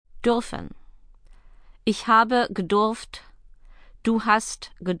dürfen. Ich habe gedurft, du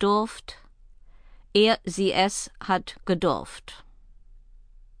hast gedurft, er, sie, es hat gedurft.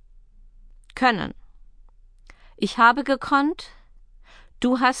 Können. Ich habe gekonnt,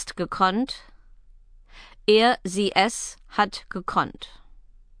 du hast gekonnt, er, sie, es hat gekonnt.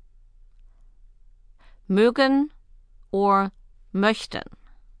 Mögen or möchten.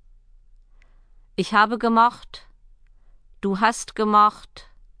 Ich habe gemocht, du hast gemocht,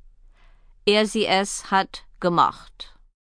 er, sie, es hat gemocht.